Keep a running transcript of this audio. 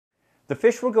The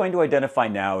fish we're going to identify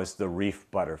now is the reef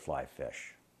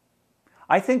butterflyfish.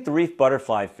 I think the reef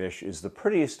butterflyfish is the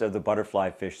prettiest of the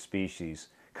butterflyfish species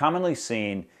commonly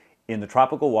seen in the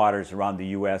tropical waters around the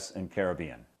US and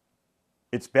Caribbean.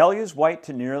 Its belly is white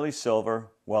to nearly silver,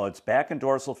 while its back and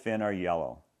dorsal fin are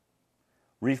yellow.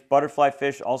 Reef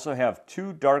butterflyfish also have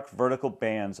two dark vertical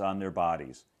bands on their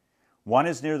bodies. One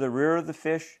is near the rear of the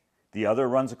fish, the other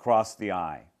runs across the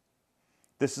eye.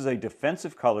 This is a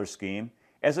defensive color scheme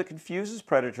as it confuses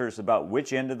predators about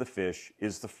which end of the fish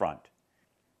is the front.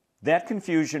 That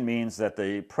confusion means that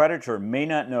the predator may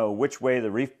not know which way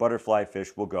the reef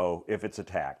butterflyfish will go if it's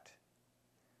attacked.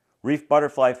 Reef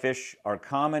butterflyfish are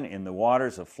common in the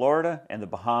waters of Florida and the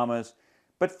Bahamas,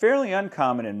 but fairly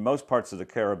uncommon in most parts of the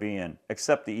Caribbean,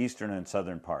 except the eastern and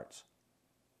southern parts.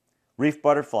 Reef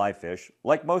butterflyfish,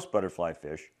 like most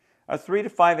butterflyfish, are 3 to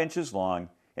 5 inches long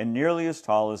and nearly as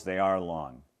tall as they are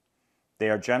long. They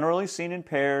are generally seen in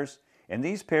pairs, and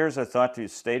these pairs are thought to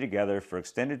stay together for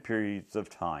extended periods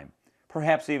of time,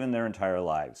 perhaps even their entire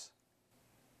lives.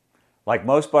 Like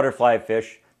most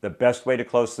butterflyfish, the best way to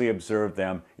closely observe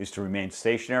them is to remain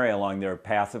stationary along their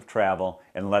path of travel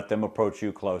and let them approach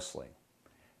you closely.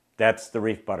 That's the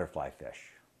reef butterflyfish.